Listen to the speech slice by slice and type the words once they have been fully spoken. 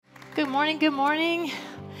Good morning, good morning.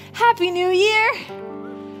 Happy New Year.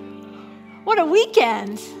 What a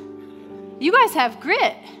weekend. You guys have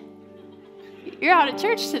grit. You're out at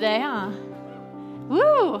church today, huh?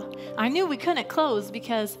 Woo! I knew we couldn't close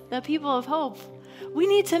because the people of hope, we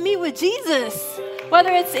need to meet with Jesus,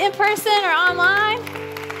 whether it's in person or online.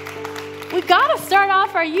 We got to start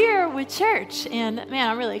off our year with church. And man,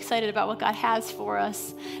 I'm really excited about what God has for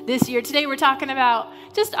us this year. Today we're talking about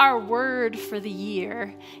just our word for the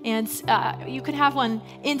year. And you can have one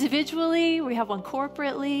individually, we have one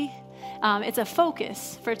corporately. It's a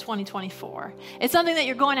focus for 2024. It's something that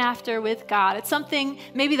you're going after with God. It's something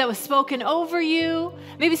maybe that was spoken over you,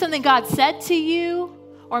 maybe something God said to you,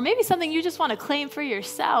 or maybe something you just want to claim for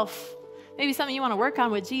yourself. Maybe something you want to work on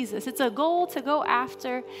with Jesus. It's a goal to go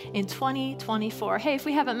after in 2024. Hey, if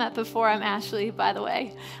we haven't met before, I'm Ashley, by the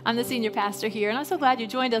way. I'm the senior pastor here, and I'm so glad you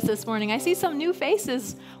joined us this morning. I see some new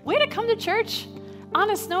faces. Way to come to church on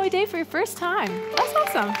a snowy day for your first time. That's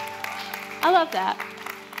awesome. I love that.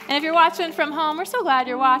 And if you're watching from home, we're so glad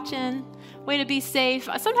you're watching. Way to be safe.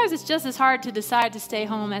 Sometimes it's just as hard to decide to stay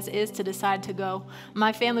home as it is to decide to go.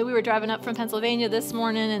 My family, we were driving up from Pennsylvania this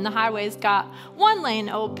morning, and the highway's got one lane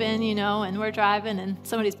open, and we're driving, and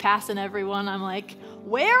somebody's passing everyone. I'm like,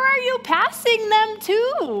 where are you passing them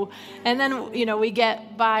to? And then, we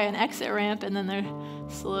get by an exit ramp, and then they're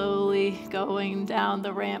slowly going down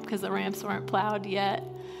the ramp because the ramps weren't plowed yet.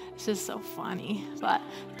 It's just so funny. But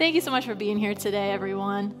thank you so much for being here today,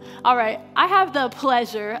 everyone. All right, I have the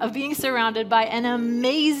pleasure of being surrounded by an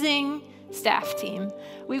amazing staff team.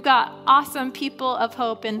 We've got awesome people of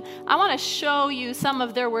hope, and I want to show you some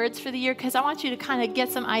of their words for the year because I want you to kind of get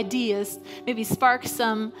some ideas, maybe spark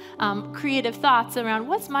some creative thoughts around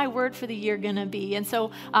what's my word for the year going to be. And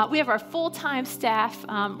so we have our full-time staff.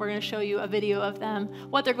 We're going to show you a video of them,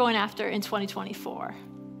 what they're going after in 2024.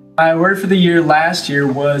 My word for the year last year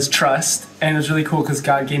was trust, and it was really cool because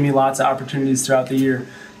God gave me lots of opportunities throughout the year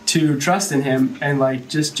to trust in Him and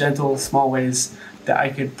just gentle, small ways that I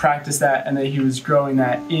could practice that and that He was growing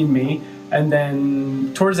that in me. And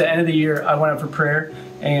then towards the end of the year, I went up for prayer,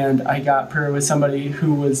 and I got prayer with somebody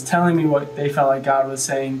who was telling me what they felt like God was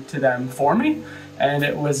saying to them for me. And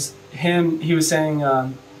it was him. He was saying,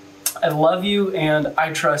 I love you and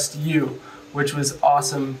I trust you, which was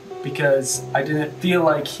awesome because I didn't feel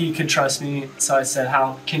like He could trust me. So I said,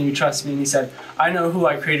 how can you trust me? And He said, I know who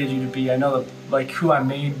I created you to be. I know who I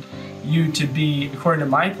made you to be according to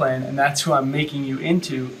my plan, and that's who I'm making you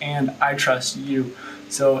into, and I trust you.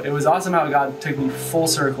 So it was awesome how God took me full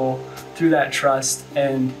circle through that trust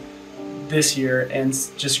and this year and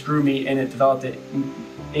just grew me, and it developed it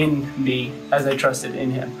in me as I trusted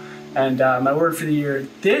in Him. And my word for the year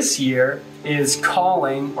this year is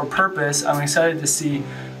calling or purpose. I'm excited to see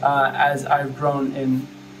as I've grown in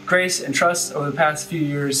grace and trust over the past few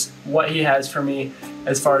years what He has for me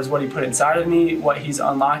as far as what He put inside of me, what He's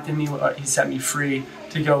unlocked in me, what He set me free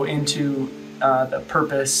to go into the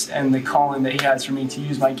purpose and the calling that He has for me to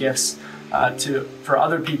use my gifts for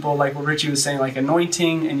other people, like what Richie was saying, like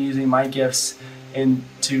anointing and using my gifts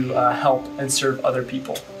to help and serve other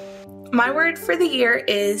people. My word for the year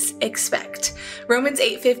is expect. Romans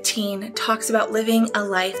 8:15 talks about living a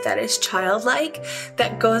life that is childlike,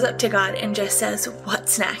 that goes up to God and just says,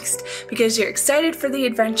 what's next? Because you're excited for the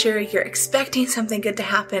adventure, you're expecting something good to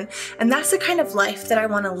happen, and that's the kind of life that I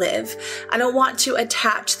want to live. I don't want to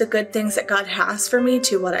attach the good things that God has for me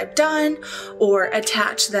to what I've done, or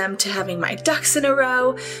attach them to having my ducks in a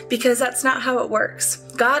row, because that's not how it works.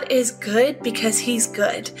 God is good because He's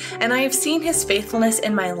good, and I have seen His faithfulness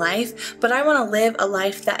in my life, but I want to live a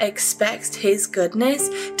life that expects His goodness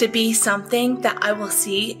to be something that I will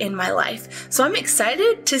see in my life. So I'm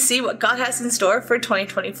excited to see what God has in store for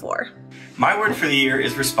 2024. My word for the year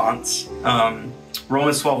is response.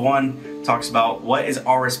 Romans 12:1 talks about what is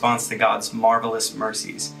our response to God's marvelous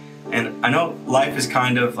mercies. And I know life is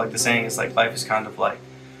kind of like the saying is life is kind of like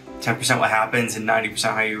 10% what happens and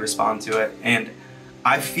 90% how you respond to it. And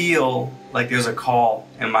I feel like there's a call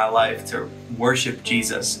in my life to worship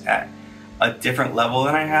Jesus at a different level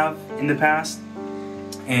than I have in the past.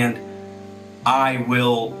 And I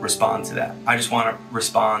will respond to that. I just want to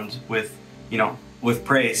respond with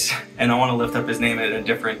praise. And I want to lift up His name in a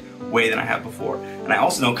different way than I have before. And I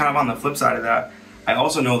also know, kind of on the flip side of that, I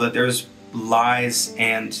also know that there's lies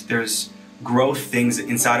and there's growth things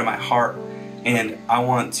inside of my heart. And I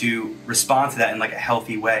want to respond to that in a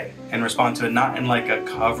healthy way, and respond to it not in a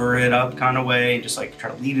cover it up kind of way and just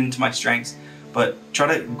try to lead into my strengths, but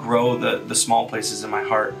try to grow the small places in my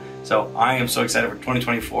heart. So I am so excited for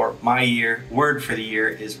 2024. My word for the year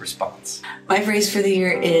is response. My phrase for the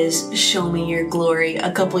year is show me your glory.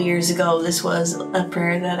 A couple years ago, this was a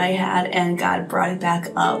prayer that I had and God brought it back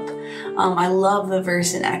up. I love the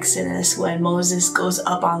verse in Exodus when Moses goes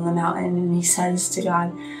up on the mountain and he says to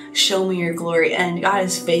God, show me your glory. And God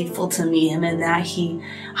is faithful to meet him in that he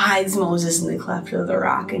hides Moses in the cleft of the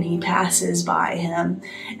rock and he passes by him.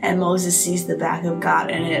 And Moses sees the back of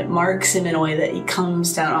God and it marks him in a way that he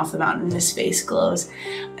comes down off the mountain and his face glows.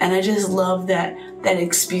 And I just love that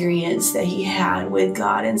experience that he had with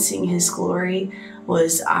God and seeing his glory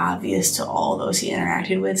was obvious to all those he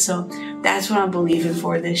interacted with. So that's what I'm believing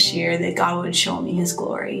for this year, that God would show me his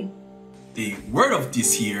glory. The word of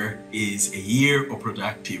this year is a year of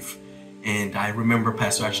productive. And I remember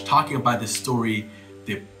Pastor Ash talking about the story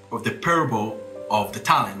of the parable of the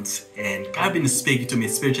talents. And God has been speaking to me,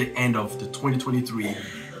 especially at the end of the 2023.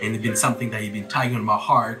 And it's been something that he's been tugging on my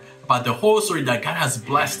heart about the whole story that God has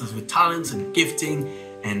blessed us with talents and gifting.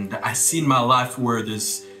 And I see in my life where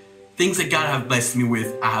there's things that God have blessed me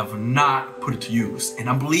with, I have not put it to use. And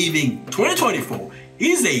I'm believing 2024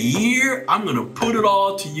 is a year I'm going to put it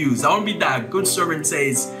all to use. I want to be that good servant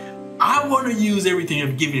says, I want to use everything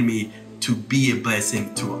you've given me to be a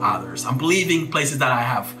blessing to others. I'm believing places that I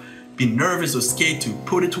have been nervous or scared to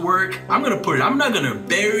put it to work. I'm going to put it. I'm not going to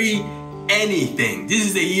bury anything. This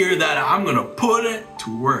is a year that I'm going to put it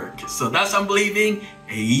to work. So that's, I'm believing,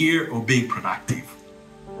 a year of being productive.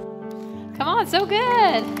 Come on, so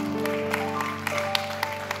good.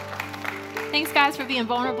 Thanks, guys, for being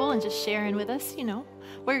vulnerable and just sharing with us,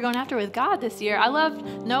 what you're going after with God this year. I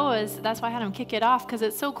love Noah's, that's why I had him kick it off, because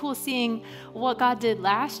it's so cool seeing what God did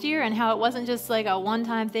last year and how it wasn't just like a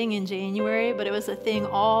one-time thing in January, but it was a thing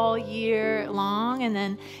all year long. And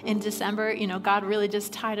then in December, God really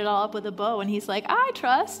just tied it all up with a bow, and he's like, I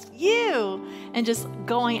trust you. And just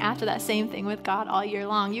going after that same thing with God all year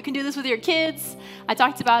long. You can do this with your kids. I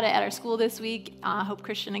talked about it at our school this week, Hope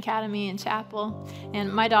Christian Academy in Chapel.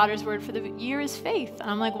 And my daughter's word for the year is faith.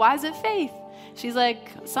 And I'm like, why is it faith? She's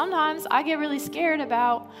like, sometimes I get really scared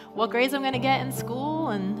about what grades I'm going to get in school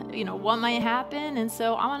and, what might happen. And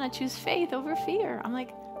so I want to choose faith over fear. I'm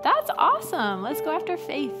like, that's awesome. Let's go after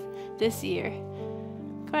faith this year.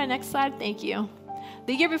 Go ahead, next slide. Thank you.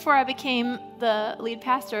 The year before I became the lead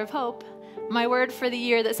pastor of Hope, my word for the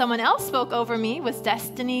year that someone else spoke over me was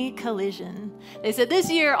destiny collision. They said, this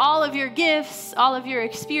year, all of your gifts, all of your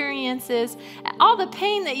experiences, all the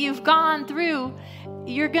pain that you've gone through,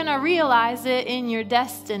 you're going to realize it in your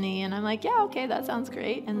destiny. And I'm like, yeah, okay, that sounds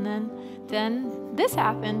great. And then this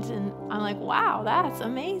happened. And I'm like, wow, that's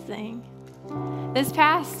amazing. This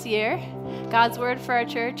past year, God's word for our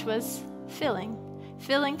church was filling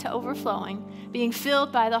to overflowing, being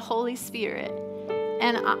filled by the Holy Spirit.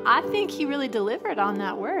 And I think he really delivered on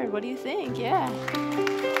that word. What do you think? Yeah.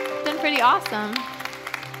 It's been pretty awesome.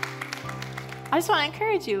 I just want to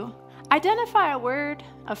encourage you. Identify a word,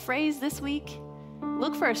 a phrase this week.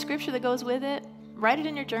 Look for a scripture that goes with it. Write it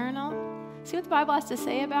in your journal. See what the Bible has to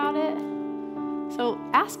say about it. So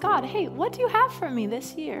ask God, hey, what do you have for me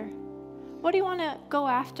this year? What do you want to go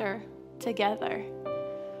after together?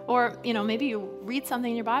 Or, maybe you read something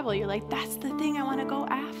in your Bible. You're like, that's the thing I want to go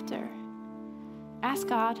after. Ask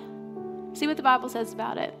God. See what the Bible says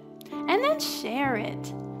about it. And then share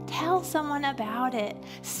it. Tell someone about it.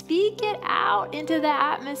 Speak it out into the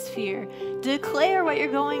atmosphere. Declare what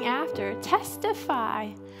you're going after. Testify.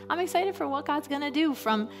 I'm excited for what God's going to do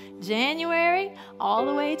from January all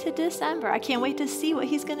the way to December. I can't wait to see what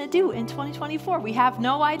he's going to do in 2024. We have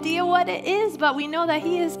no idea what it is, but we know that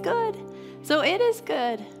he is good. So it is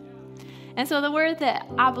good. And so the word that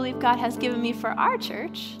I believe God has given me for our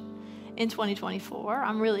church in 2024,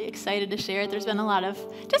 I'm really excited to share it. There's been a lot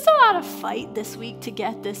of fight this week to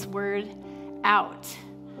get this word out.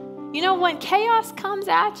 When chaos comes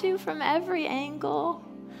at you from every angle,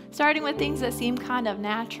 starting with things that seem kind of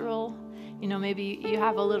natural, maybe you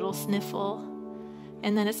have a little sniffle,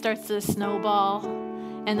 and then it starts to snowball,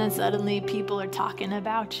 and then suddenly people are talking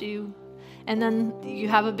about you, and then you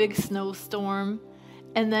have a big snowstorm,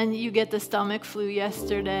 and then you get the stomach flu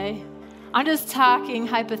yesterday. I'm just talking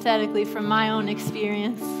hypothetically from my own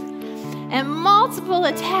experience. And multiple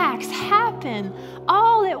attacks happen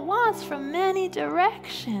all at once from many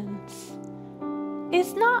directions.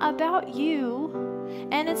 It's not about you,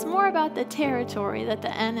 and it's more about the territory that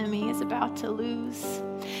the enemy is about to lose.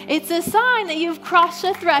 It's a sign that you've crossed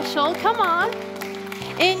the threshold, come on,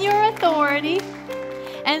 in your authority.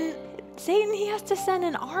 And Satan, he has to send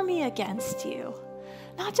an army against you.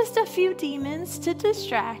 Not just a few demons to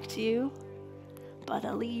distract you, but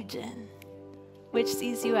a legion. which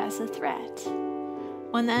sees you as a threat.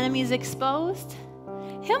 When the enemy is exposed,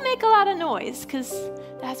 he'll make a lot of noise because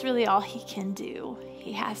that's really all he can do.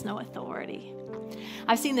 He has no authority.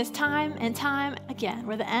 I've seen this time and time again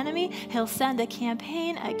where the enemy, he'll send a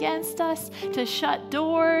campaign against us to shut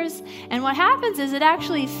doors. And what happens is it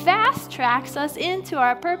actually fast tracks us into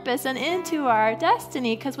our purpose and into our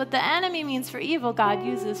destiny, because what the enemy means for evil, God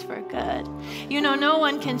uses for good. You know, no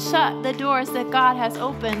one can shut the doors that God has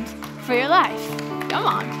opened for your life. Come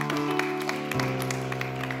on.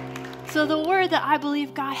 So the word that I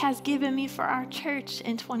believe God has given me for our church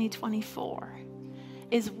in 2024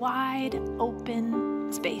 is wide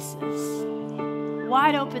open spaces.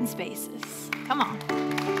 Wide open spaces. Come on.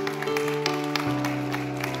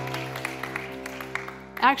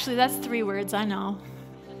 Actually, that's 3 words, I know.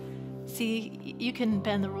 See, you can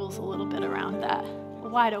bend the rules a little bit around that.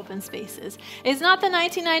 Wide open spaces. It's not the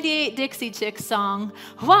 1998 Dixie Chicks song,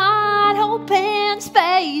 Wide Open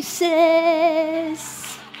Spaces.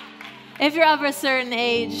 If you're of a certain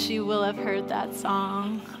age, you will have heard that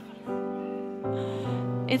song.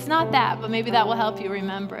 It's not that, but maybe that will help you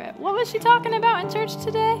remember it. What was she talking about in church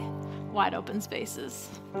today? Wide open spaces.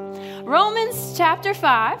 Romans chapter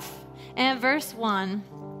 5 and verse 1.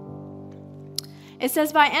 It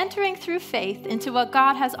says, by entering through faith into what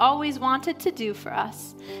God has always wanted to do for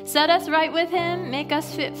us, set us right with him, make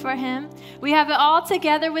us fit for him. We have it all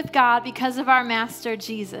together with God because of our Master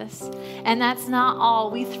Jesus. And that's not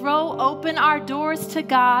all. We throw open our doors to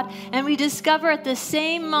God, and we discover at the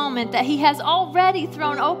same moment that he has already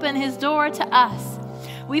thrown open his door to us.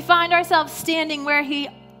 We find ourselves standing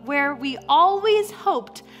where we always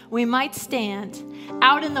hoped we might stand,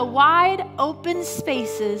 out in the wide open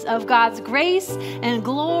spaces of God's grace and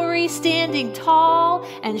glory, standing tall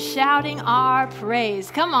and shouting our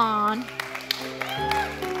praise. Come on.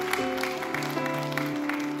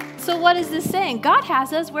 So what is this saying? God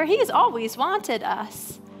has us where he's always wanted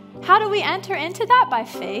us. How do we enter into that? By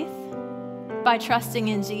faith, by trusting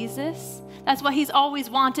in Jesus. That's what he's always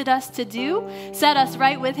wanted us to do. Set us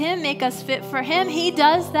right with him, make us fit for him. He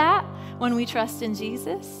does that when we trust in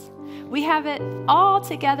Jesus. We have it all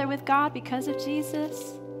together with God because of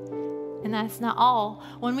Jesus. And that's not all.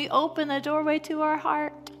 When we open the doorway to our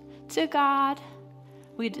heart, to God,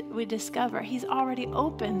 we discover he's already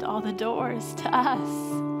opened all the doors to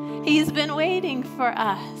us. He's been waiting for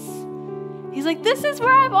us. He's like, this is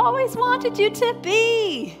where I've always wanted you to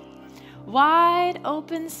be. Wide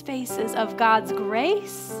open spaces of God's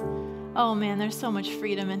grace. Oh man, there's so much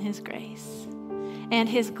freedom in his grace and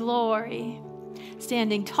his glory.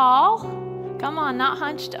 Standing tall, come on, not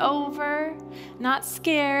hunched over, not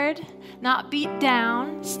scared, not beat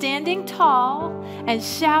down, standing tall and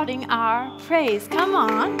shouting our praise. Come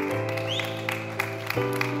on.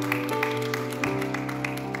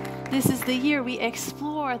 This is the year we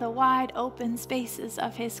explore the wide open spaces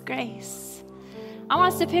of his grace. I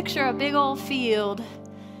want us to picture a big old field.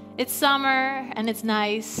 It's summer and it's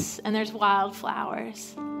nice and there's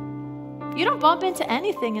wildflowers. You don't bump into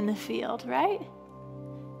anything in the field, right?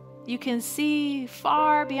 You can see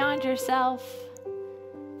far beyond yourself.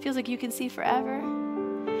 Feels like you can see forever.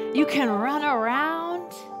 You can run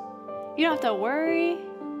around. You don't have to worry.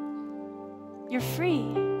 You're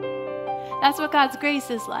free. That's what God's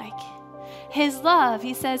grace is like. His love,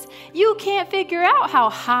 he says, you can't figure out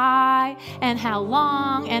how high and how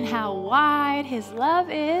long and how wide his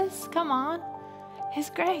love is. Come on.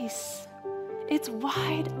 His grace. It's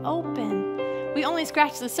wide open. We only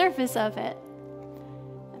scratch the surface of it.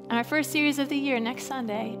 And our first series of the year, next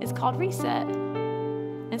Sunday, is called Reset.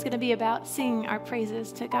 And it's going to be about singing our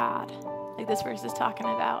praises to God, like this verse is talking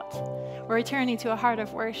about. We're returning to a heart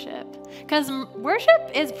of worship. Because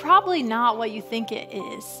worship is probably not what you think it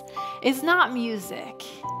is. It's not music.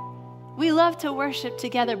 We love to worship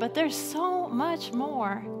together, but there's so much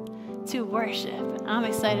more to worship. I'm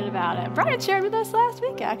excited about it. Brian shared with us last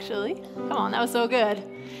week, actually. Come on, that was so good.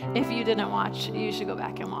 If you didn't watch, you should go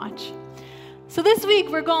back and watch. So this year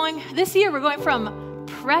we're going from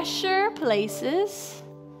pressure places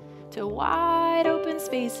to wide open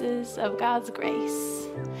spaces of God's grace.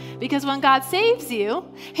 Because when God saves you,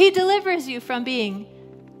 he delivers you from being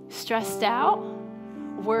stressed out,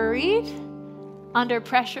 worried, under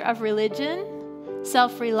pressure of religion,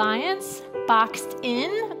 self-reliance, boxed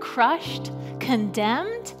in, crushed,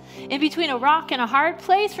 condemned, in between a rock and a hard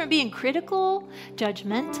place, from being critical,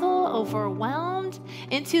 judgmental, overwhelmed,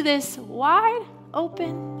 into this wide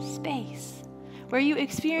open space where you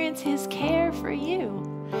experience his care for you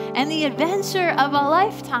and the adventure of a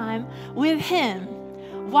lifetime with him.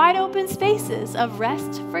 wide open spaces of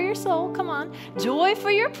rest for your soul, come on, joy for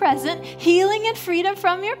your present, healing and freedom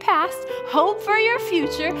from your past, hope for your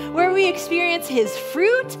future, where we experience his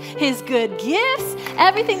fruit, his good gifts,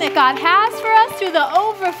 everything that God has for us through the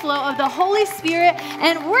overflow of the Holy Spirit,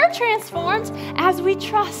 and we're transformed as we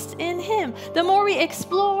trust in him. The more we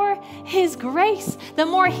explore his grace, the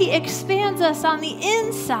more he expands us on the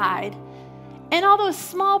inside. And all those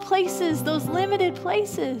small places, those limited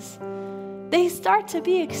places, they start to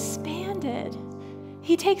be expanded.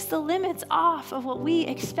 He takes the limits off of what we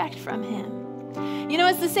expect from him. You know,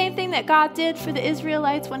 it's the same thing that God did for the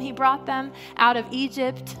Israelites when he brought them out of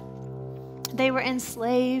Egypt. They were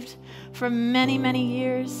enslaved for many, many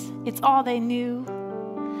years. It's all they knew.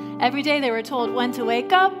 Every day they were told when to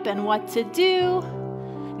wake up and what to do.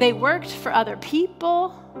 They worked for other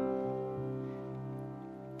people.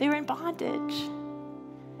 They were in bondage.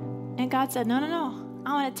 And God said, no,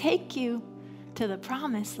 I want to take you to the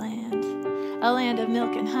promised land, a land of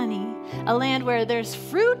milk and honey, a land where there's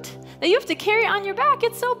fruit that you have to carry on your back.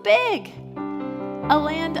 It's so big. A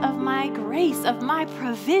land of my grace, of my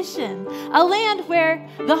provision, a land where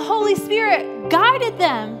the Holy Spirit guided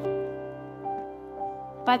them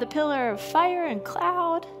by the pillar of fire and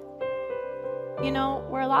cloud. You know,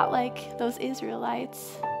 we're a lot like those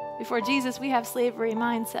Israelites. Before Jesus, we have slavery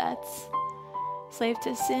mindsets. Slave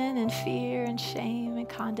to sin and fear and shame and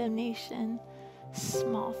condemnation.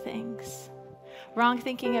 Small things. Wrong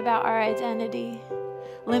thinking about our identity.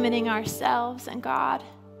 Limiting ourselves and God.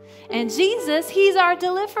 And Jesus, he's our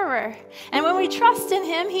deliverer. And when we trust in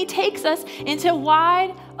him, he takes us into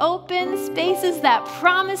wide open spaces, that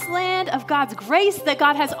promised land of God's grace that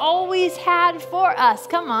God has always had for us.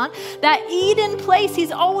 Come on. That Eden place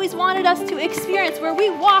he's always wanted us to experience, where we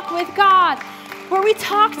walk with God, where we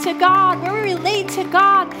talk to God, where we relate to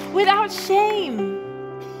God without shame.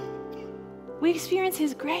 We experience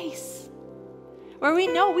his grace, where we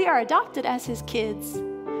know we are adopted as his kids.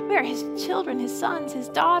 We are his children, his sons, his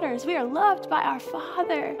daughters. We are loved by our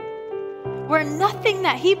Father. Where nothing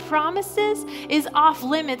that he promises is off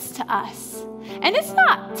limits to us. And it's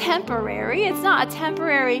not temporary. It's not a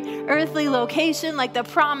temporary earthly location like the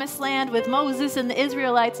promised land with Moses and the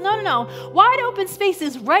Israelites. No. Wide open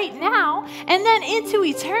spaces right now and then into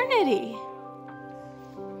eternity.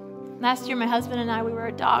 Last year, my husband and I, we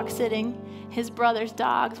were dog sitting his brother's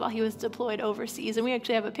dogs while he was deployed overseas. And we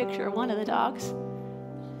actually have a picture of one of the dogs.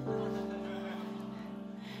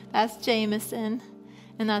 That's Jameson,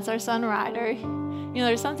 and that's our son Ryder. You know,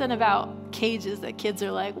 there's something about cages that kids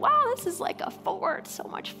are like, wow, this is like a fort, so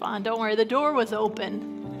much fun. Don't worry, the door was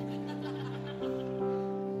open.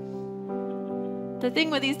 The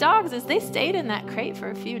thing with these dogs is they stayed in that crate for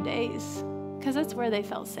a few days because that's where they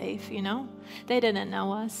felt safe, you know? They didn't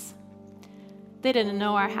know us. They didn't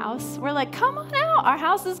know our house. We're like, come on out. Our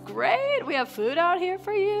house is great. We have food out here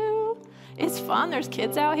for you. It's fun. There's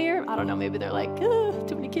kids out here. I don't know. Maybe they're like,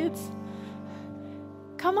 too many kids.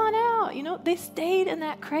 Come on out. You know, they stayed in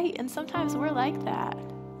that crate. And sometimes we're like that.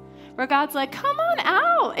 Where God's like, come on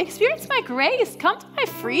out. Experience my grace. Come to my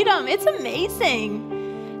freedom. It's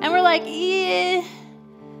amazing. And we're like, yeah,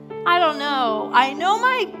 I don't know. I know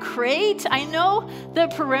my crate. I know the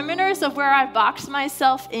perimeters of where I've boxed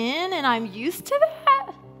myself in. And I'm used to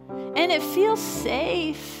that. And it feels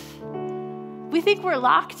safe. We think we're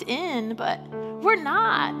locked in, but we're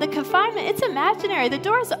not. The confinement, it's imaginary. The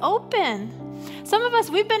door's open. Some of us,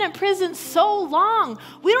 we've been in prison so long,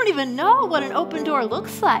 we don't even know what an open door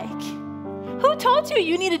looks like. Who told you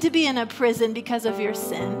you needed to be in a prison because of your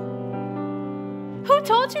sin? Who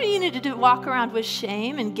told you you needed to walk around with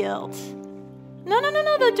shame and guilt? No,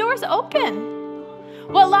 the door's open.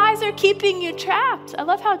 What lies are keeping you trapped? I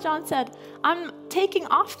love how John said, I'm taking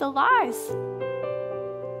off the lies.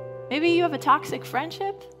 Maybe you have a toxic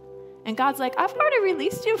friendship, and God's like, I've already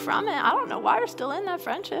released you from it. I don't know why you're still in that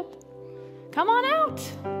friendship. Come on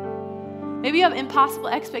out. Maybe you have impossible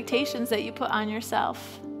expectations that you put on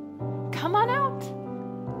yourself. Come on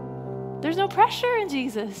out. There's no pressure in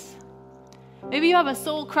Jesus. Maybe you have a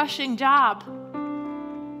soul-crushing job.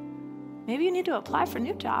 Maybe you need to apply for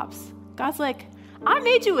new jobs. God's like, I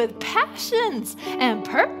made you with passions and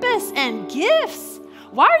purpose and gifts.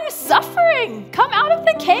 Why are you suffering? Come out of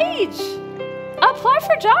the cage. Apply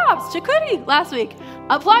for jobs. Chakudi last week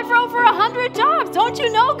applied for over 100 jobs. Don't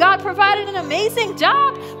you know God provided an amazing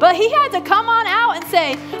job? But he had to come on out and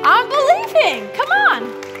say, I'm believing. Come on.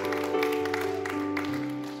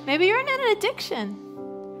 Maybe you're in an addiction.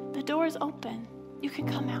 The door is open. You can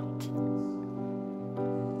come out.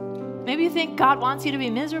 Maybe you think God wants you to be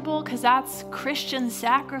miserable because that's Christian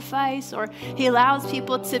sacrifice, or he allows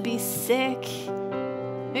people to be sick.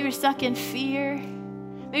 Maybe you're stuck in fear.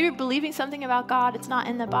 Maybe you're believing something about God, it's not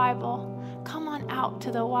in the Bible. Come on out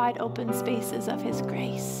to the wide open spaces of his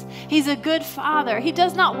grace. He's a good father. He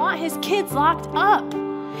does not want his kids locked up.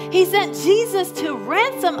 He sent Jesus to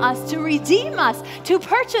ransom us, to redeem us, to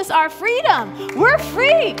purchase our freedom. We're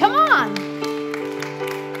free. Come on.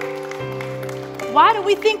 Why do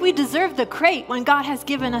we think we deserve the crate when God has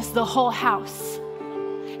given us the whole house?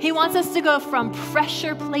 He wants us to go from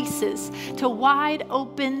pressure places to wide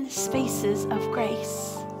open spaces of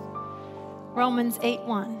grace. Romans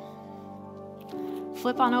 8:1.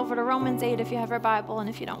 Flip on over to Romans 8 if you have your Bible, and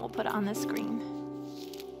if you don't, we'll put it on the screen.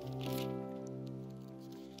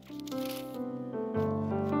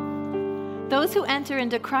 Those who enter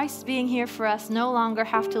into Christ being here for us no longer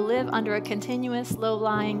have to live under a continuous,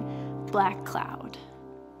 low-lying black cloud.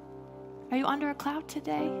 Are you under a cloud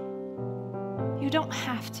today? You don't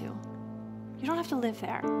have to. You don't have to live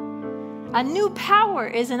there. A new power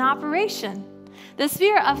is in operation. The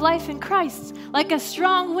Spirit of life in Christ, like a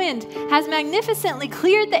strong wind, has magnificently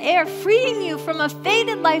cleared the air, freeing you from a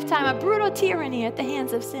faded lifetime of brutal tyranny at the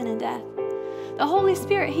hands of sin and death. The Holy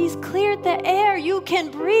Spirit, he's cleared the air. You can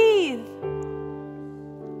breathe.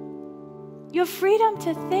 You have freedom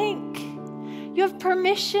to think. You have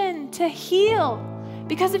permission to heal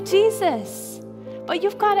because of Jesus. But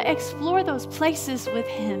you've got to explore those places with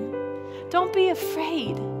him. Don't be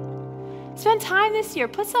afraid. Spend time this year.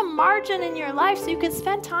 Put some margin in your life so you can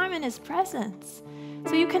spend time in his presence.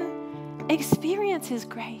 So you can experience his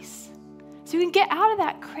grace. So you can get out of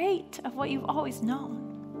that crate of what you've always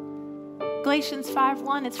known. Galatians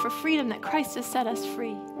 5:1, it's for freedom that Christ has set us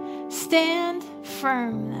free. Stand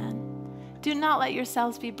firm then. Do not let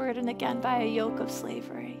yourselves be burdened again by a yoke of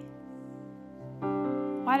slavery.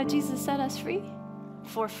 Why did Jesus set us free?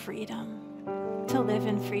 For freedom. To live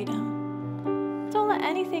in freedom. Don't let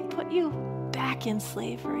anything put you back in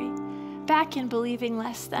slavery, back in believing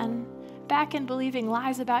less than, back in believing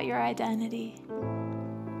lies about your identity.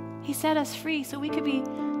 He set us free so we could be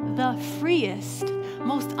the freest,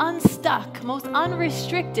 most unstuck, most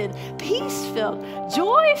unrestricted, peace-filled,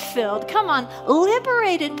 joy-filled, come on,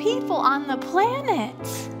 liberated people on the planet.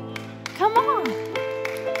 Come on.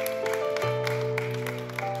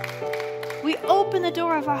 We open the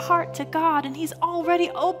door of our heart to God, and he's already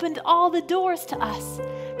opened all the doors to us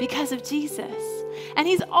because of Jesus. And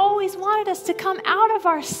he's always wanted us to come out of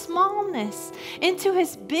our smallness into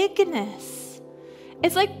his bigness.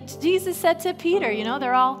 It's like Jesus said to Peter, you know,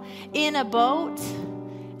 they're all in a boat,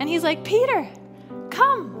 and he's like, Peter,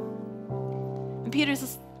 come. And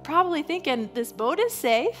Peter's probably thinking, this boat is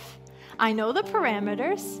safe. I know the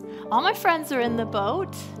parameters. All my friends are in the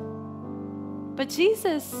boat. But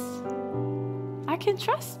Jesus, I can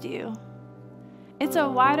trust you. It's a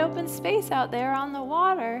wide open space out there on the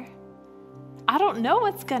water. I don't know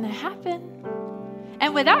what's going to happen.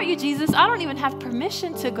 And without you, Jesus, I don't even have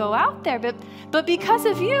permission to go out there. But because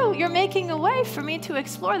of you, you're making a way for me to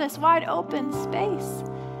explore this wide open space.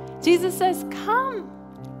 Jesus says, come.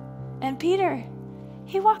 And Peter,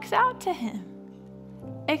 he walks out to him,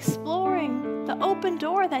 exploring the open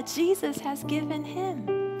door that Jesus has given him.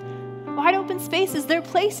 Wide open spaces, they're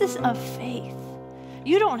places of faith.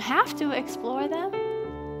 You don't have to explore them.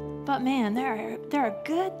 But man, there are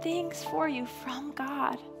good things for you from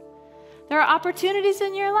God. There are opportunities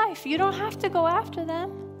in your life. You don't have to go after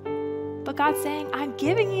them. But God's saying, I'm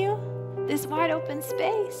giving you this wide open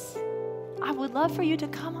space. I would love for you to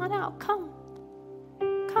come on out. Come.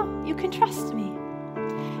 You can trust me.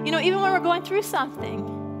 You know, even when we're going through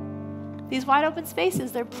something, these wide open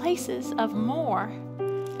spaces, they're places of more.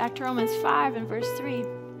 Back to Romans 5 and verse 3.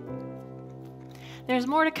 There's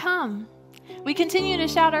more to come. We continue to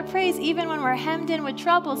shout our praise even when we're hemmed in with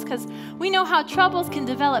troubles, because we know how troubles can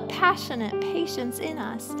develop passionate patience in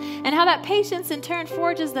us, and how that patience in turn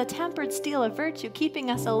forges the tempered steel of virtue,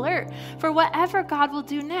 keeping us alert for whatever God will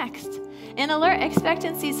do next. In alert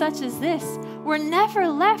expectancy such as this, we're never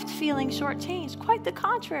left feeling shortchanged. Quite the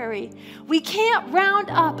contrary. We can't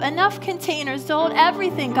round up enough containers to hold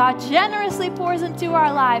everything God generously pours into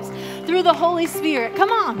our lives through the Holy Spirit.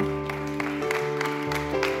 Come on.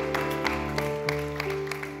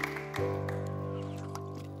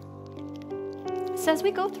 Says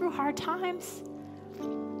we go through hard times,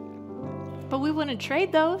 but we wouldn't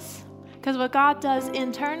trade those, because what God does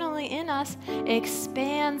internally in us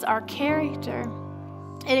expands our character.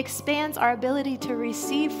 It expands our ability to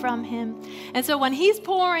receive from him. And so when he's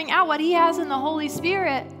pouring out what he has in the Holy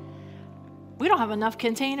Spirit, we don't have enough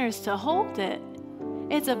containers to hold it.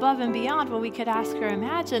 It's above and beyond what we could ask or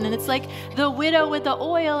imagine. And it's like the widow with the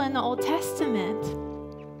oil in the Old Testament.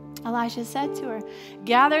 Elijah said to her,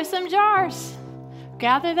 gather some jars.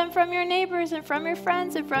 Gather them from your neighbors and from your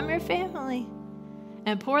friends and from your family.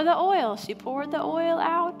 And pour the oil. She poured the oil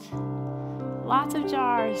out. Lots of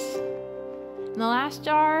jars. And the last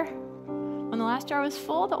jar, when the last jar was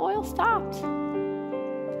full, the oil stopped.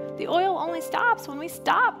 The oil only stops when we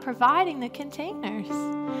stop providing the containers.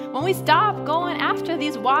 When we stop going after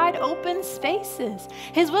these wide open spaces.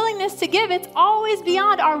 His willingness to give, it's always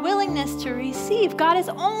beyond our willingness to receive. God is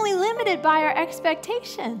only limited by our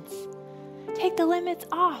expectations. Take the limits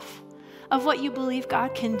off of what you believe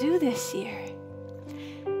God can do this year.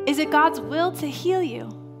 Is it God's will to heal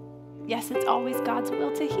you? Yes, it's always God's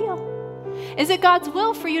will to heal. Is it God's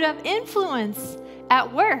will for you to have influence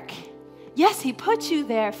at work? Yes, he put you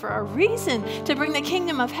there for a reason, to bring the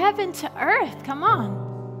kingdom of heaven to earth. Come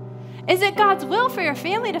on. Is it God's will for your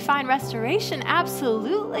family to find restoration?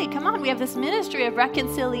 Absolutely. Come on, we have this ministry of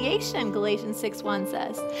reconciliation, Galatians 6:1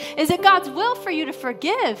 says. Is it God's will for you to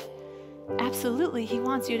forgive? Absolutely. He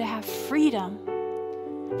wants you to have freedom.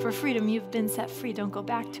 For freedom, you've been set free. Don't go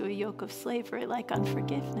back to a yoke of slavery like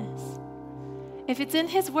unforgiveness. If it's in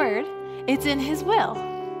his word, it's in his will.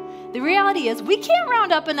 The reality is we can't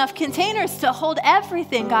round up enough containers to hold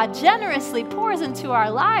everything God generously pours into our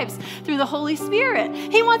lives through the Holy Spirit.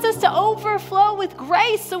 He wants us to overflow with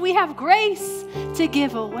grace so we have grace to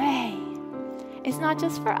give away. It's not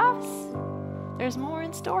just for us. There's more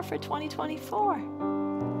in store for 2024.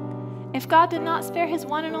 If God did not spare his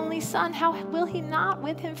one and only Son, how will he not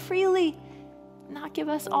with him freely not give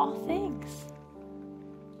us all things?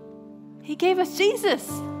 He gave us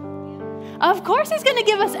Jesus. Of course he's going to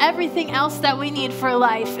give us everything else that we need for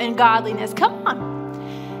life and godliness. Come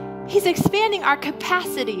on. He's expanding our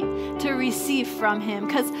capacity to receive from him,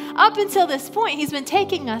 because up until this point, he's been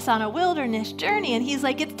taking us on a wilderness journey, and he's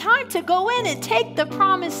like, it's time to go in and take the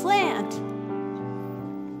promised land.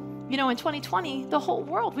 You know, in 2020, the whole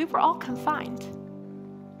world, we were all confined.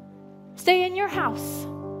 Stay in your house.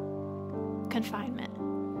 Confinement.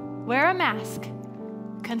 Wear a mask.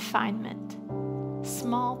 Confinement.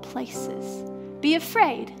 Small places. Be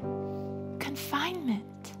afraid.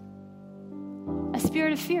 Confinement. A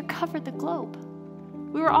spirit of fear covered the globe.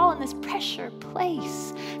 We were all in this pressure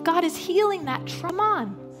place. God is healing that trauma.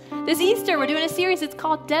 This Easter, we're doing a series, it's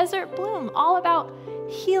called Desert Bloom, all about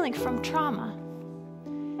healing from trauma.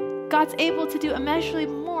 God's able to do immeasurably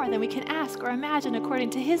more than we can ask or imagine according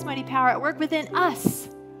to his mighty power at work within us.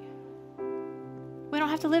 We don't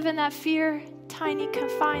have to live in that fear, tiny,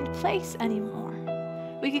 confined place anymore.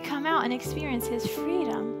 We could come out and experience his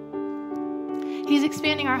freedom. He's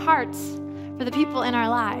expanding our hearts for the people in our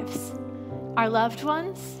lives, our loved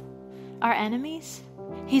ones, our enemies.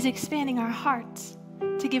 He's expanding our hearts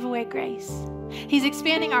to give away grace. He's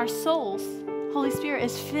expanding our souls. Holy Spirit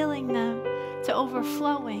is filling them to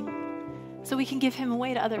overflowing so we can give him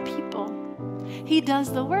away to other people. He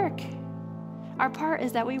does the work. Our part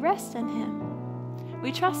is that we rest in him.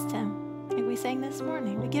 We trust him. Like we sang this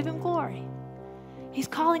morning, we give him glory. He's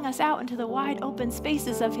calling us out into the wide open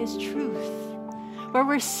spaces of his truth, where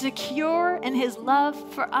we're secure in his love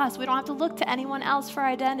for us. We don't have to look to anyone else for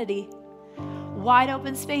identity. Wide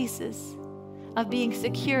open spaces of being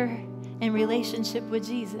secure in relationship with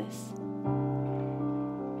Jesus.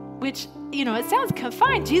 Which, you know, it sounds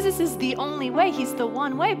confined. Jesus is the only way. He's the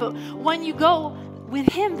one way. But when you go with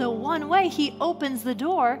him the one way, he opens the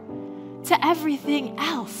door to everything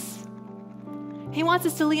else. He wants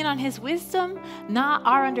us to lean on his wisdom, not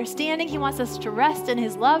our understanding. He wants us to rest in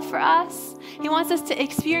his love for us. He wants us to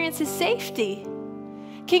experience his safety.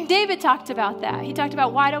 King David talked about that. He talked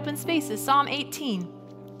about wide open spaces. Psalm 18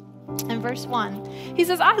 and verse 1. He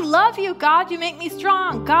says, I love you, God. You make me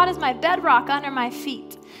strong. God is my bedrock under my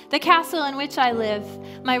feet, the castle in which I live,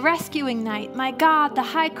 my rescuing night, my God, the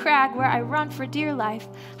high crag where I run for dear life,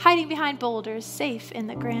 hiding behind boulders, safe in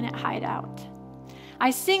the granite hideout. I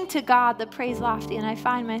sing to God the praise lofty, and I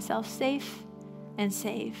find myself safe and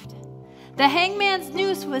saved. The hangman's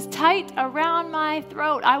noose was tight around my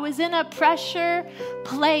throat. I was in a pressure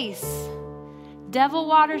place. Devil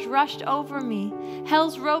waters rushed over me.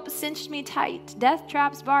 Hell's rope cinched me tight. Death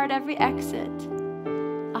traps barred every exit.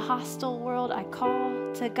 A hostile world, I call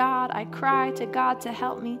to God. I cry to God to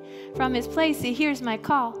help me. From his place, he hears my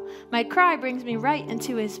call. My cry brings me right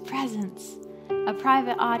into his presence. A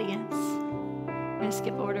private audience. I'm going to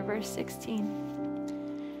skip over to verse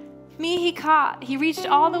 16. Me he caught. He reached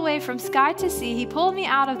all the way from sky to sea. He pulled me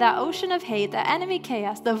out of that ocean of hate, the enemy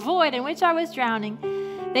chaos, the void in which I was drowning.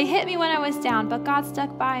 They hit me when I was down, but God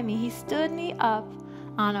stuck by me. He stood me up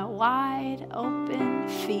on a wide open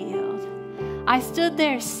field. I stood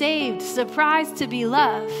there saved, surprised to be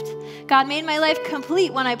loved. God made my life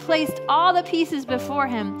complete when I placed all the pieces before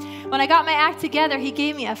him. When I got my act together, he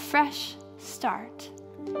gave me a fresh start.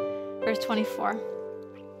 Verse 24.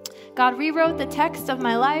 God rewrote the text of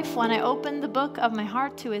my life when I opened the book of my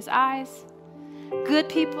heart to his eyes. Good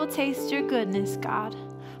people taste your goodness, God.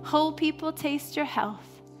 Whole people taste your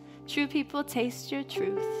health. True people taste your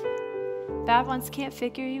truth. Bad ones can't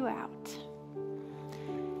figure you out.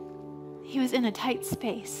 He was in a tight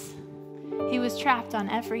space. He was trapped on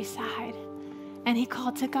every side. And he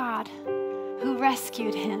called to God, who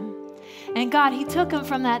rescued him. And God, he took him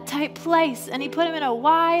from that tight place and he put him in a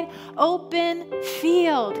wide open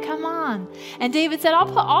field. Come on. And David said, I'll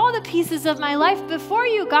put all the pieces of my life before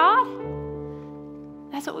you, God.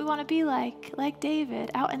 That's what we want to be like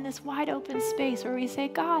David, out in this wide open space where we say,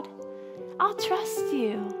 God, I'll trust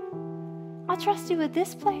you. I'll trust you with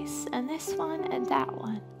this place and this one and that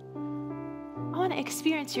one. I want to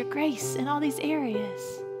experience your grace in all these areas.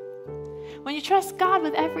 When you trust God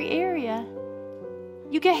with every area,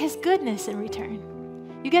 you get his goodness in return.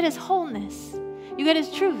 You get his wholeness. You get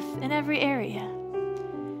his truth in every area.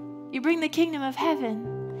 You bring the kingdom of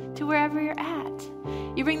heaven to wherever you're at.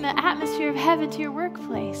 You bring the atmosphere of heaven to your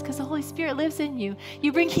workplace because the Holy Spirit lives in you.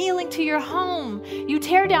 You bring healing to your home. You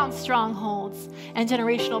tear down strongholds and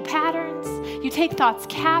generational patterns. You take thoughts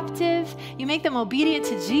captive. You make them obedient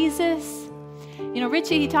to Jesus. You know,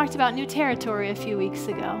 Richie, he talked about new territory a few weeks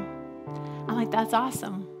ago. I'm like, that's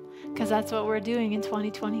awesome, because that's what we're doing in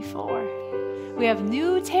 2024. We have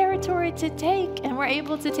new territory to take, and we're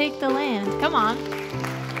able to take the land. Come on.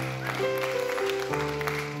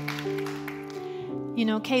 You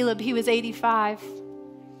know, Caleb, he was 85.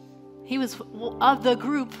 He was of the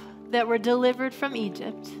group that were delivered from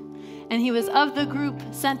Egypt, and he was of the group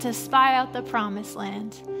sent to spy out the promised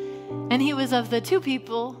land. And he was of the two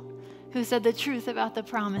people who said the truth about the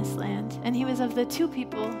promised land. And he was of the two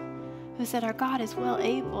people who said, our God is well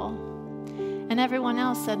able. And everyone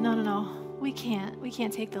else said, no, we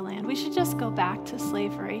can't take the land. We should just go back to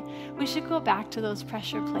slavery. We should go back to those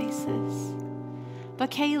pressure places.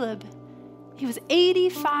 But Caleb, he was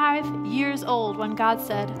 85 years old when God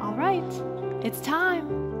said, all right, it's time.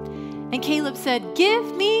 And Caleb said,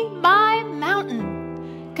 give me my mountain.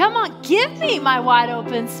 Come on, give me my wide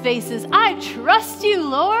open spaces. I trust you,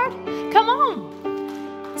 Lord. Come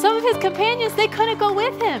on. Some of his companions, they couldn't go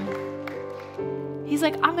with him. He's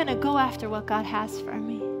like, I'm going to go after what God has for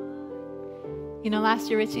me. You know, last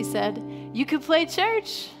year Richie said, you could play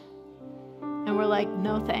church. And we're like,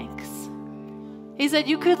 no thanks. He said,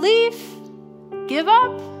 you could leave, give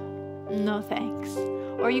up. No thanks.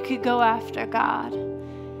 Or you could go after God.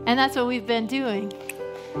 And that's what we've been doing.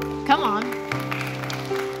 Come on.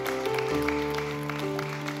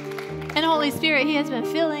 And Holy Spirit, he has been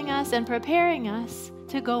filling us and preparing us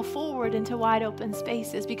to go forward into wide open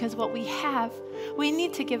spaces, because what we have, we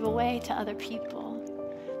need to give away to other people.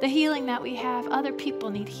 The healing that we have, other people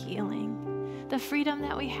need healing. The freedom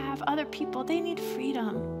that we have, other people, they need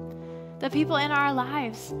freedom. The people in our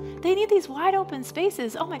lives, they need these wide open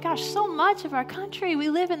spaces. Oh my gosh, so much of our country, we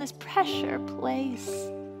live in this pressure place.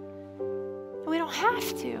 And we don't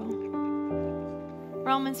have to.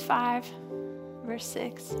 Romans 5, verse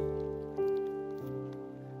 6.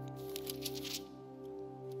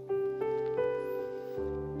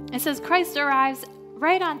 It says, Christ arrives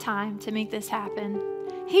right on time to make this happen.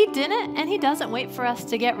 He didn't, and he doesn't wait for us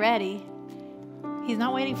to get ready. He's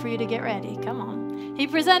not waiting for you to get ready. Come on. He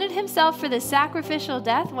presented himself for this sacrificial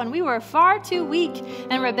death when we were far too weak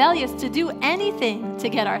and rebellious to do anything to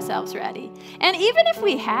get ourselves ready. And even if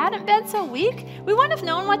we hadn't been so weak, we wouldn't have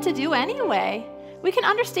known what to do anyway. We can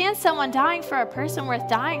understand someone dying for a person worth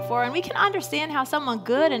dying for, and we can understand how someone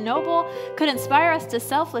good and noble could inspire us to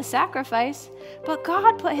selfless sacrifice. But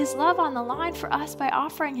God put his love on the line for us by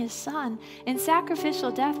offering his son in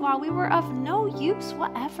sacrificial death while we were of no use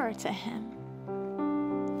whatever to him.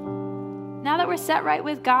 Now that we're set right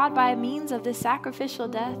with God by means of this sacrificial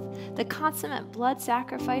death, the consummate blood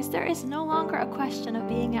sacrifice, there is no longer a question of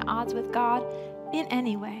being at odds with God in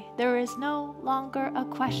any way. There is no longer a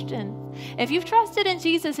question. If you've trusted in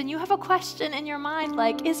Jesus and you have a question in your mind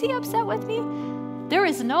like, is he upset with me? There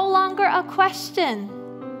is no longer a question.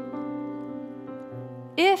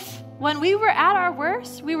 If when we were at our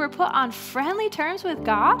worst, we were put on friendly terms with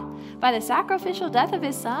God by the sacrificial death of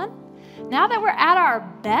his son, now that we're at our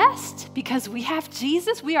best, because we have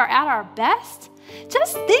Jesus, we are at our best,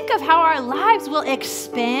 just think of how our lives will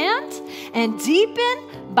expand and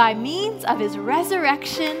deepen by means of his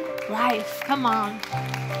resurrection life. Come on.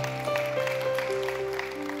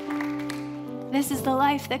 This is the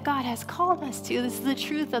life that God has called us to. This is the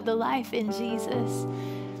truth of the life in Jesus.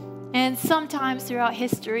 And sometimes throughout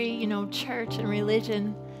history, church and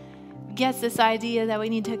religion gets this idea that we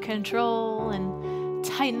need to control and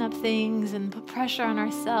tighten up things and put pressure on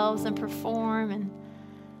ourselves and perform. And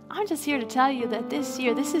I'm just here to tell you that this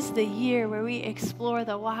year, this is the year where we explore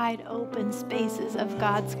the wide open spaces of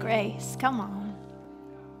God's grace. Come on.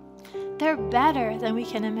 They're better than we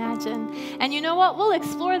can imagine. And you know what? We'll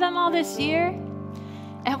explore them all this year,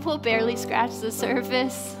 and we'll barely scratch the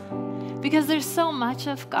surface because there's so much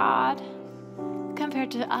of God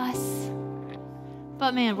compared to us.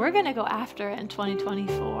 But man, we're going to go after it in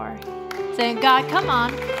 2024. Saying, God, come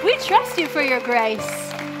on. We trust you for your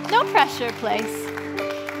grace. No pressure place.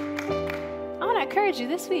 I want to encourage you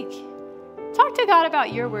this week. Talk to God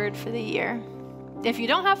about your word for the year. If you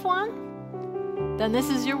don't have one, then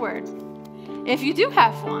this is your word. If you do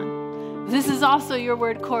have one, this is also your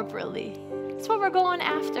word corporately. It's what we're going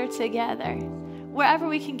after together. Wherever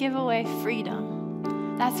we can give away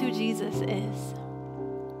freedom, that's who Jesus is.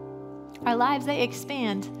 Our lives, they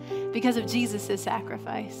expand because of Jesus'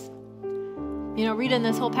 sacrifice. Reading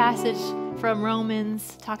this whole passage from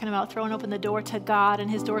Romans, talking about throwing open the door to God and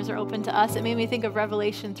his doors are open to us, it made me think of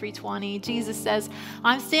Revelation 3:20. Jesus says,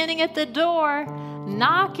 I'm standing at the door,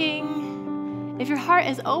 knocking. If your heart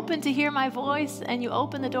is open to hear my voice and you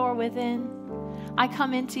open the door within, I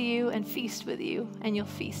come into you and feast with you, and you'll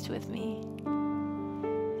feast with me.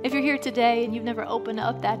 If you're here today and you've never opened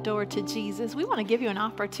up that door to Jesus, we want to give you an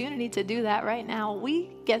opportunity to do that right now. We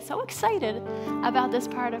get so excited about this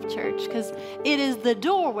part of church because it is the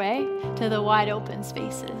doorway to the wide open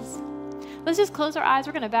spaces. Let's just close our eyes.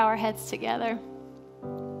 We're going to bow our heads together.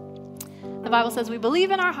 The Bible says we believe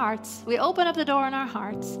in our hearts, we open up the door in our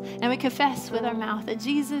hearts, and we confess with our mouth that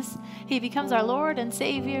Jesus, he becomes our Lord and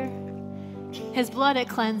Savior. His blood, it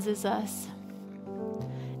cleanses us.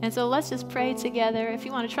 And so let's just pray together. If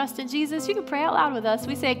you want to trust in Jesus, you can pray out loud with us.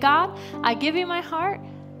 We say, God, I give you my heart.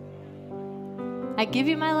 I give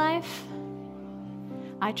you my life.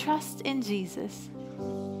 I trust in Jesus.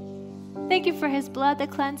 Thank you for his blood that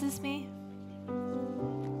cleanses me.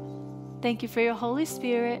 Thank you for your Holy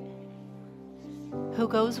Spirit who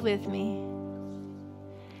goes with me.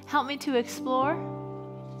 Help me to explore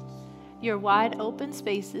your wide open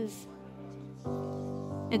spaces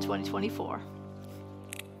in 2024.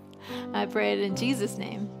 I pray it in Jesus'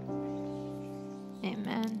 name.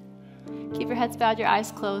 Amen. Keep your heads bowed, your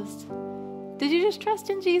eyes closed. Did you just trust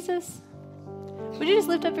in Jesus? Would you just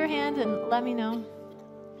lift up your hand and let me know?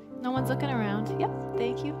 No one's looking around. Yep,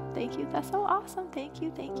 thank you, thank you. That's so awesome. Thank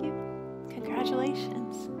you, thank you.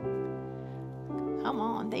 Congratulations. Come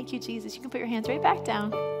on, thank you, Jesus. You can put your hands right back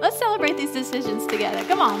down. Let's celebrate these decisions together.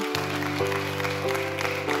 Come on.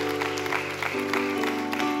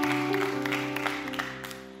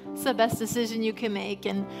 It's the best decision you can make,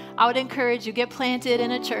 and I would encourage you, get planted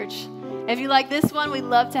in a church. If you like this one, we'd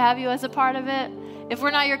love to have you as a part of it. If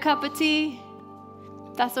we're not your cup of tea,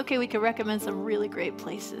 that's okay. We could recommend some really great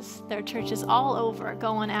places. There are churches all over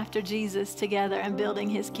going after Jesus together and building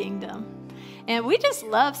his kingdom. And we just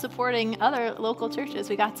love supporting other local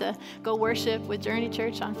churches. We got to go worship with Journey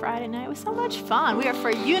Church on Friday night. It was so much fun. We are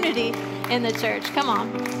for unity in the church. Come on.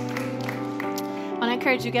 I want to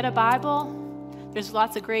encourage you, get a Bible. There's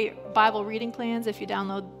lots of great Bible reading plans. If you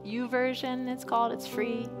download YouVersion, it's called. It's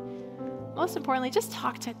free. Most importantly, just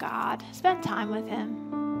talk to God. Spend time with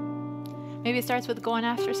him. Maybe it starts with going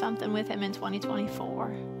after something with him in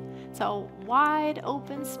 2024. So wide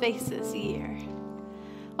open spaces year.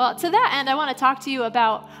 Well, to that end, I want to talk to you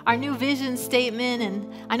about our new vision statement.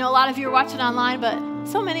 And I know a lot of you are watching online, but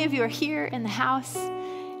so many of you are here in the house.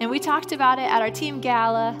 And we talked about it at our team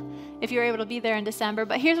gala, if you're able to be there in December.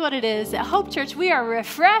 But here's what it is. At Hope Church, we are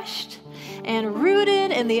refreshed and rooted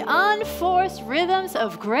in the unforced rhythms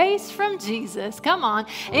of grace from Jesus. Come on.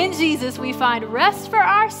 In Jesus, we find rest for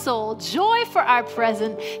our soul, joy for our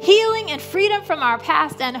present, healing and freedom from our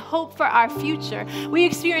past, and hope for our future. We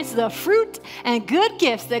experience the fruit and good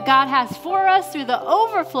gifts that God has for us through the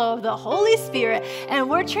overflow of the Holy Spirit, and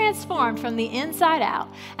we're transformed from the inside out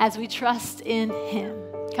as we trust in him.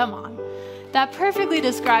 Come on. That perfectly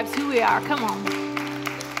describes who we are. Come on.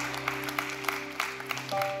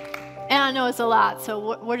 And I know it's a lot,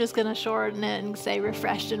 so we're just going to shorten it and say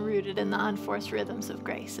refreshed and rooted in the unforced rhythms of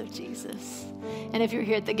grace of Jesus. And if you're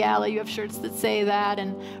here at the gala, you have shirts that say that,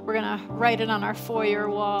 and we're going to write it on our foyer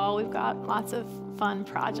wall. We've got lots of fun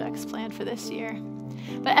projects planned for this year.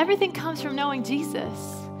 But everything comes from knowing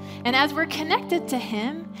Jesus. And as we're connected to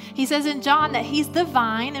him, he says in John that he's the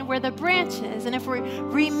vine and we're the branches. And if we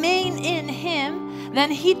remain in him,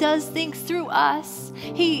 then he does things through us.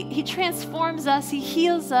 He transforms us. He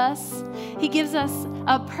heals us. He gives us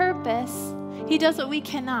a purpose. He does what we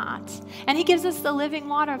cannot. And he gives us the living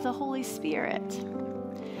water of the Holy Spirit.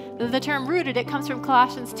 The term rooted, it comes from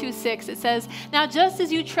Colossians 2:6. It says, now just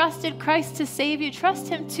as you trusted Christ to save you, trust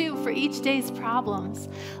him too for each day's problems.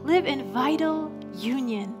 Live in vital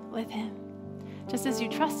union with him. Just as you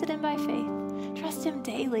trusted him by faith, trust him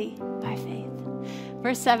daily by faith.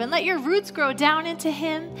 Verse 7, let your roots grow down into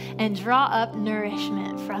him and draw up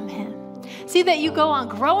nourishment from him. See that you go on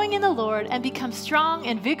growing in the Lord and become strong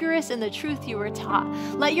and vigorous in the truth you were taught.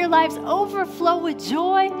 Let your lives overflow with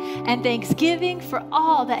joy and thanksgiving for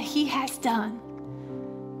all that he has done.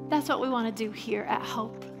 That's what we want to do here at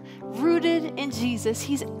Hope. Rooted in Jesus,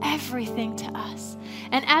 he's everything to us.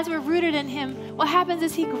 And as we're rooted in him, what happens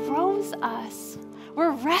is he grows us.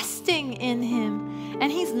 We're resting in him,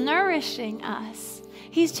 and he's nourishing us.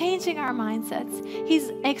 He's changing our mindsets.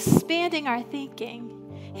 He's expanding our thinking.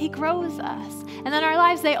 He grows us. And then our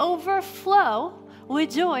lives, they overflow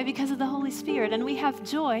with joy because of the Holy Spirit, and we have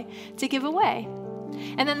joy to give away.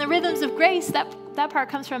 And then the rhythms of grace, that part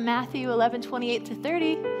comes from Matthew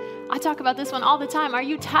 11:28-30. I talk about this one all the time. Are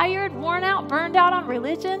you tired, worn out, burned out on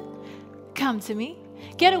religion? Come to me.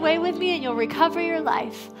 Get away with me and you'll recover your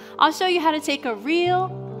life. I'll show you how to take a real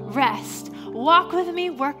rest. Walk with me,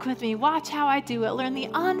 work with me. Watch how I do it. Learn the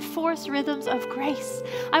unforced rhythms of grace.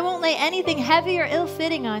 I won't lay anything heavy or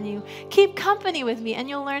ill-fitting on you. Keep company with me and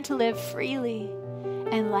you'll learn to live freely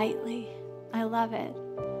and lightly. I love it.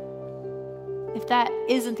 If that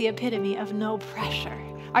isn't the epitome of no pressure.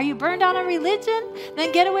 Are you burned out on religion?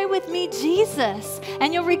 Then get away with me, Jesus,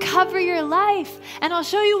 and you'll recover your life. And I'll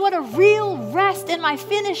show you what a real rest in my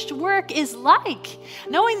finished work is like.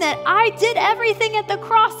 Knowing that I did everything at the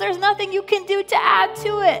cross, there's nothing you can do to add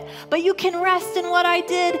to it. But you can rest in what I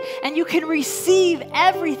did, and you can receive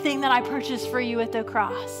everything that I purchased for you at the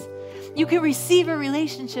cross. You can receive a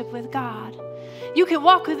relationship with God. You can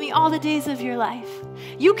walk with me all the days of your life.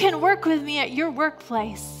 You can work with me at your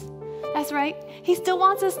workplace. That's right. He still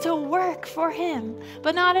wants us to work for him,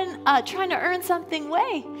 but not in trying to earn something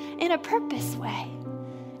way, in a purpose way.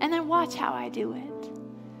 And then watch how I do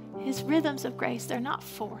it. His rhythms of grace, they're not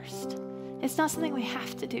forced. It's not something we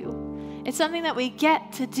have to do. It's something that we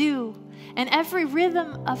get to do. And every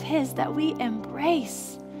rhythm of his that we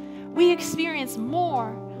embrace, we experience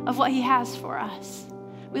more of what he has for us.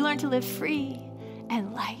 We learn to live free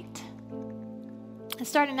and light. And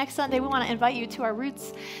starting next Sunday, we want to invite you to our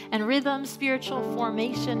Roots and Rhythm Spiritual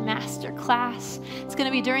Formation Master Class. It's going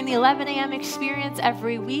to be during the 11 a.m. experience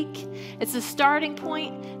every week. It's the starting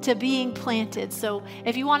point to being planted. So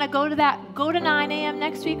if you want to go to that, go to 9 a.m.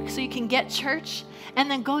 next week so you can get church, and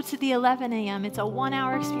then go to the 11 a.m. It's a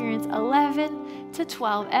 1-hour experience, 11 to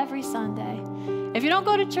 12 every Sunday. If you don't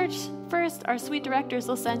go to church first, our sweet directors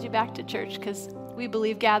will send you back to church because we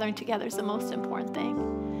believe gathering together is the most important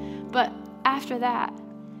thing. But after that,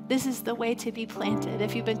 this is the way to be planted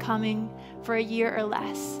if you've been coming for a year or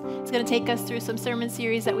less. It's going to take us through some sermon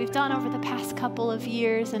series that we've done over the past couple of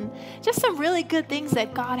years and just some really good things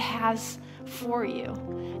that God has for you.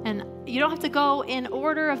 And you don't have to go in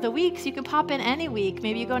order of the weeks. You can pop in any week.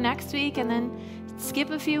 Maybe you go next week and then skip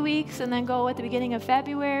a few weeks and then go at the beginning of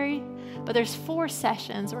February. But there's 4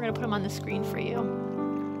 sessions. We're going to put them on the screen for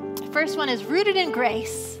you. First one is Rooted in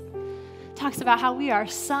Grace. Talks about how we are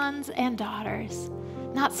sons and daughters,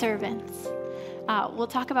 not servants. We'll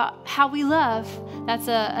talk about how we love. That's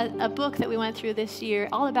a book that we went through this year,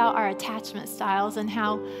 all about our attachment styles and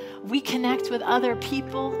how we connect with other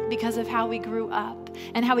people because of how we grew up,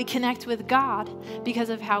 and how we connect with God because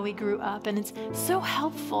of how we grew up. And it's so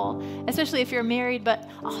helpful, especially if you're married, but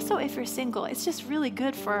also if you're single. It's just really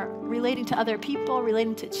good for relating to other people,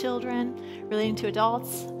 relating to children, relating to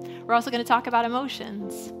adults. We're also going to talk about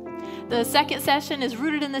emotions. The second session is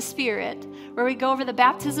Rooted in the Spirit, where we go over the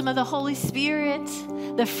baptism of the Holy Spirit,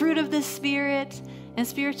 the fruit of the Spirit, and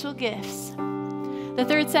spiritual gifts. The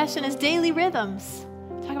third session is Daily Rhythms.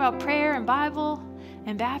 Talk about prayer and Bible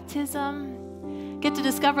and baptism. Get to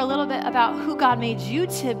discover a little bit about who God made you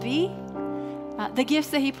to be, the gifts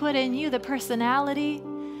that he put in you, the personality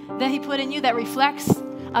that he put in you that reflects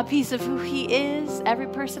a piece of who he is. Every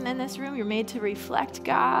person in this room, you're made to reflect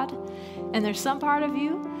God. And there's some part of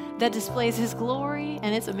you that displays his glory,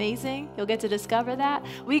 and it's amazing. You'll get to discover that.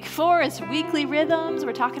 Week 4 is Weekly Rhythms.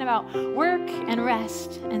 We're talking about work and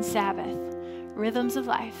rest and Sabbath, rhythms of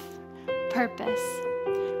life, purpose,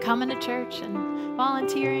 coming to church and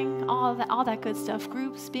volunteering, all that good stuff,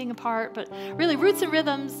 groups, being a part. But really, Roots and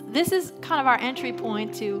Rhythms, this is kind of our entry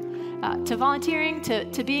point to volunteering,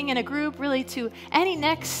 to being in a group, really to any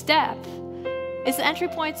next step. It's the entry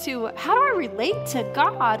point to how do I relate to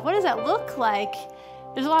God? What does that look like?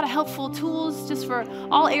 There's a lot of helpful tools just for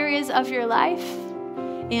all areas of your life,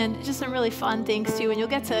 and just some really fun things too. And you'll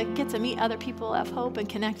get to meet other people of hope and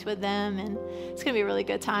connect with them, and it's gonna be a really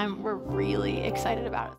good time. We're really excited about it.